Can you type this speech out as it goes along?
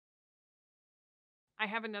I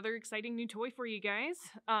have another exciting new toy for you guys.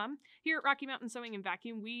 Here at Rocky Mountain Sewing and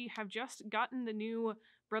Vacuum, we have just gotten the new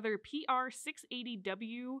Brother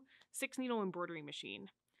PR680W 6-needle embroidery machine.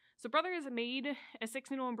 So Brother has made a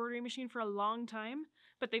 6-needle embroidery machine for a long time,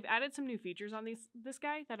 but they've added some new features on this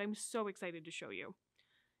guy that I'm so excited to show you.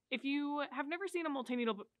 If you have never seen a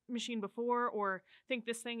multi-needle machine before or think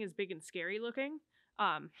this thing is big and scary looking,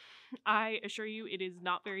 I assure you it is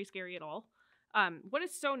not very scary at all. What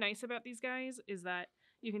is so nice about these guys is that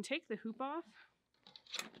you can take the hoop off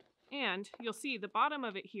and you'll see the bottom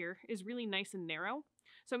of it here is really nice and narrow.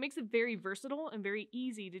 So it makes it very versatile and very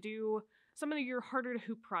easy to do some of your harder to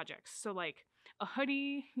hoop projects. So like a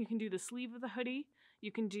hoodie, you can do the sleeve of the hoodie.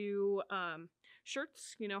 You can do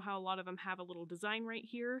shirts. You know how a lot of them have a little design right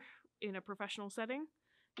here in a professional setting.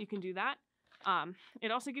 You can do that.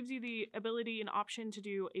 It also gives you the ability and option to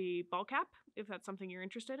do a ball cap if that's something you're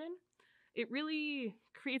interested in. It really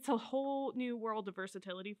creates a whole new world of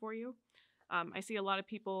versatility for you. I see a lot of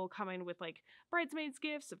people come in with like bridesmaids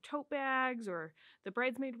gifts of tote bags or the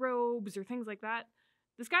bridesmaid robes or things like that.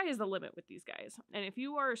 The sky is the limit with these guys. And if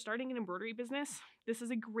you are starting an embroidery business, this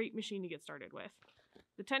is a great machine to get started with.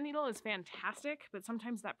 The 10 needle is fantastic, but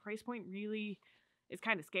sometimes that price point really is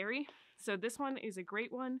kind of scary. So this one is a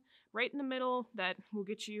great one right in the middle that will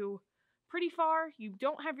get you pretty far. You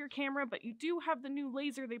don't have your camera, but you do have the new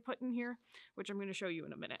laser they put in here, which I'm going to show you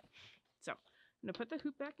in a minute. So I'm going to put the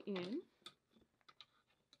hoop back in.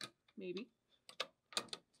 Maybe.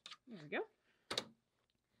 There we go.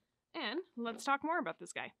 And let's talk more about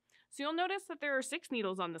this guy. So you'll notice that there are 6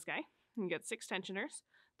 needles on this guy. You get 6 tensioners.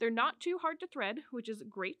 They're not too hard to thread, which is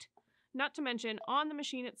great. Not to mention, on the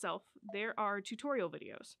machine itself, there are tutorial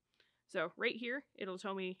videos. So right here, it'll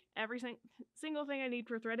tell me every single thing I need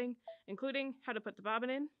for threading, including how to put the bobbin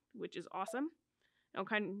in, which is awesome. It'll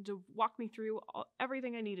kind of walk me through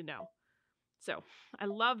everything I need to know. So I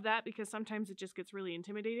love that because sometimes it just gets really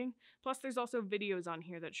intimidating. Plus, there's also videos on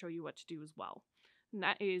here that show you what to do as well. And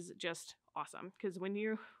that is just awesome because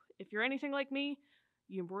if you're anything like me,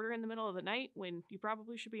 you embroider in the middle of the night when you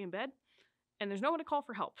probably should be in bed, and there's no one to call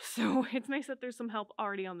for help. So it's nice that there's some help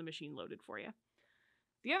already on the machine loaded for you.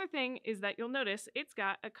 The other thing is that you'll notice it's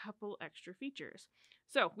got a couple extra features.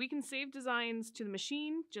 So we can save designs to the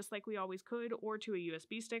machine just like we always could, or to a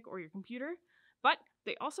USB stick or your computer, but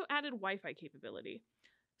they also added Wi-Fi capability.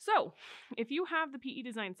 So if you have the PE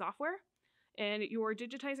Design software and you're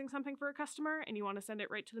digitizing something for a customer and you want to send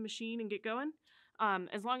it right to the machine and get going,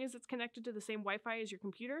 as long as it's connected to the same Wi-Fi as your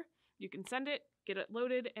computer, you can send it, get it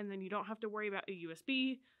loaded, and then you don't have to worry about a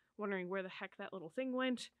USB, wondering where the heck that little thing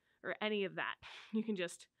went, or any of that. You can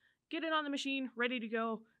just get it on the machine, ready to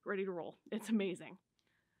go, ready to roll. It's amazing.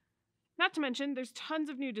 Not to mention, there's tons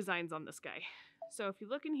of new designs on this guy. So if you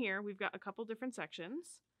look in here, we've got a couple different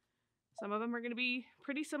sections. Some of them are going to be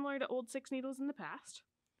pretty similar to old 6 needles in the past.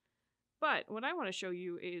 But what I want to show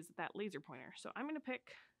you is that laser pointer. So I'm going to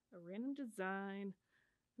pick a random design.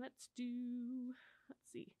 Let's do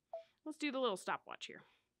the little stopwatch here.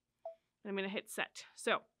 And I'm going to hit set.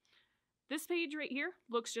 So this page right here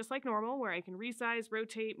looks just like normal, where I can resize,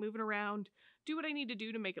 rotate, move it around, do what I need to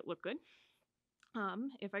do to make it look good.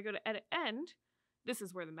 If I go to edit end, this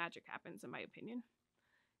is where the magic happens, in my opinion.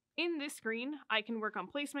 In this screen, I can work on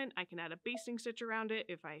placement. I can add a basting stitch around it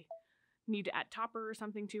if I need to add topper or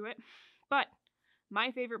something to it. But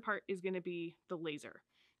my favorite part is going to be the laser.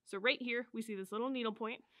 So right here, we see this little needle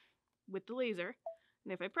point with the laser.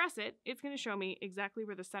 And if I press it, it's going to show me exactly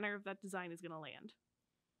where the center of that design is going to land.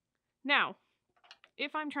 Now,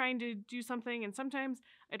 if I'm trying to do something, and sometimes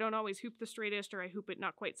I don't always hoop the straightest or I hoop it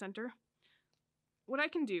not quite center, what I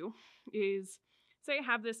can do is, say I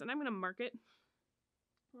have this and I'm going to mark it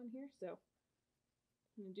on here. So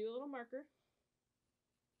I'm going to do a little marker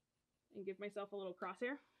and give myself a little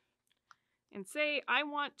crosshair. And say I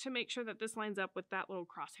want to make sure that this lines up with that little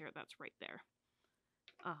crosshair that's right there.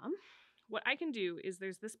 What I can do is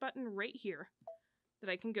there's this button right here that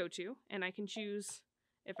I can go to, and I can choose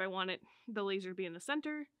if I want the laser to be in the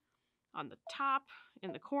center, on the top,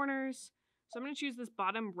 in the corners. So I'm going to choose this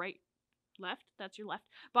bottom right, left, that's your left,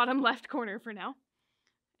 bottom left corner for now,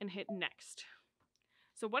 and hit next.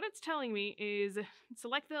 So what it's telling me is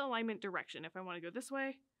select the alignment direction if I want to go this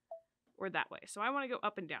way or that way. So I want to go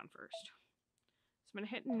up and down first. So I'm going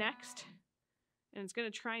to hit next, and it's going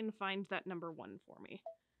to try and find that number 1 for me.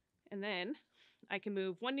 And then I can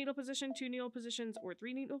move 1 needle position, 2 needle positions, or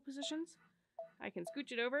 3 needle positions. I can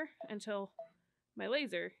scooch it over until my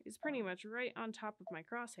laser is pretty much right on top of my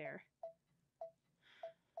crosshair.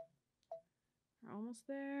 We're almost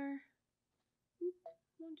there. Oop,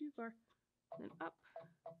 not too far. Then up.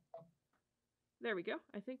 There we go.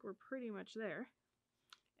 I think we're pretty much there.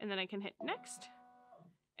 and then I can hit next.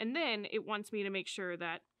 And then it wants me to make sure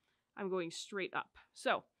that I'm going straight up.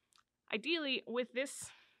 So ideally with this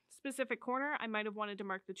specific corner, I might have wanted to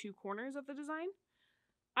mark the 2 corners of the design.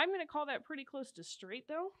 I'm going to call that pretty close to straight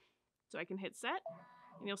though. So I can hit set,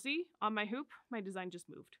 and you'll see on my hoop, my design just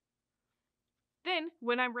moved. Then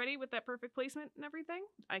when I'm ready with that perfect placement and everything,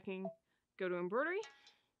 I can go to embroidery.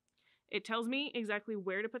 It tells me exactly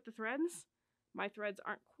where to put the threads. My threads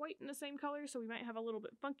aren't quite in the same color, so we might have a little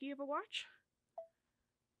bit funky of a watch.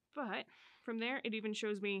 But from there, it even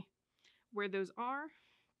shows me where those are.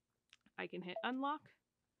 I can hit unlock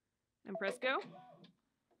and press go,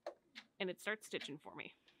 and it starts stitching for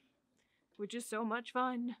me, which is so much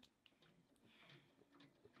fun.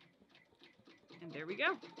 And there we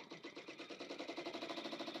go.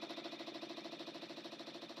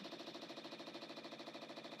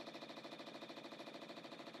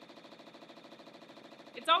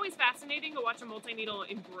 It's always fascinating to watch a multi-needle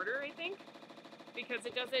embroider, I think, because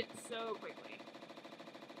it does it so quickly.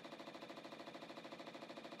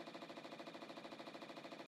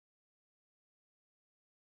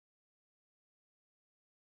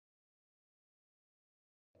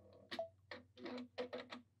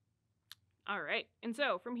 All right, and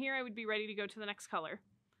so from here I would be ready to go to the next color.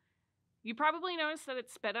 You probably noticed that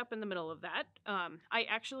it's sped up in the middle of that. I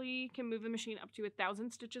actually can move the machine up to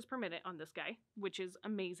 1,000 stitches per minute on this guy, which is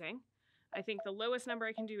amazing. I think the lowest number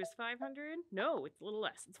I can do is 500. No, it's a little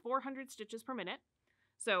less. It's 400 stitches per minute.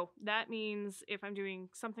 So that means if I'm doing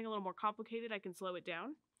something a little more complicated, I can slow it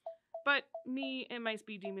down. But me and my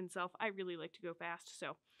speed demon self, I really like to go fast,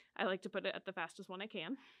 so I like to put it at the fastest one I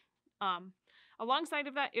can. Alongside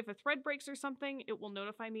of that, if a thread breaks or something, it will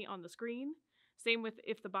notify me on the screen. Same with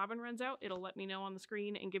if the bobbin runs out, it'll let me know on the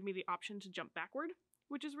screen and give me the option to jump backward,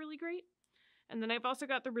 which is really great. And then I've also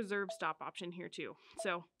got the reserve stop option here too.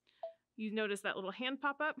 So you notice that little hand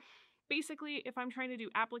pop up. Basically, if I'm trying to do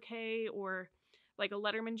applique or like a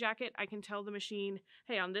Letterman jacket, I can tell the machine,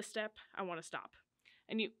 hey, on this step, I want to stop.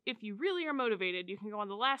 And if you really are motivated, you can go on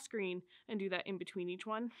the last screen and do that in between each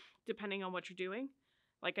one, depending on what you're doing.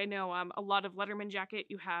 Like I know a lot of Letterman jacket,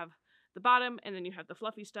 you have the bottom, and then you have the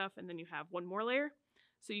fluffy stuff, and then you have one more layer.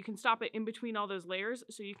 So you can stop it in between all those layers,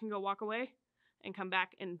 so you can go walk away and come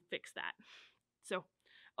back and fix that. So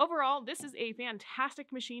overall, this is a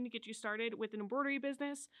fantastic machine to get you started with an embroidery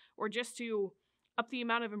business, or just to up the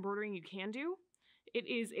amount of embroidering you can do. It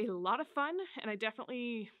is a lot of fun, and I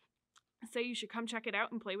definitely say you should come check it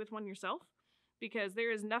out and play with one yourself, because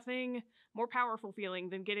there is nothing more powerful feeling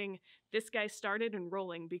than getting this guy started and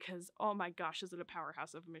rolling, because oh my gosh, is it a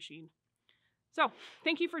powerhouse of a machine. So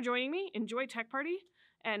thank you for joining me. Enjoy Tech Party,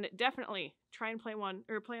 and definitely try and play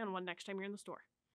on one next time you're in the store.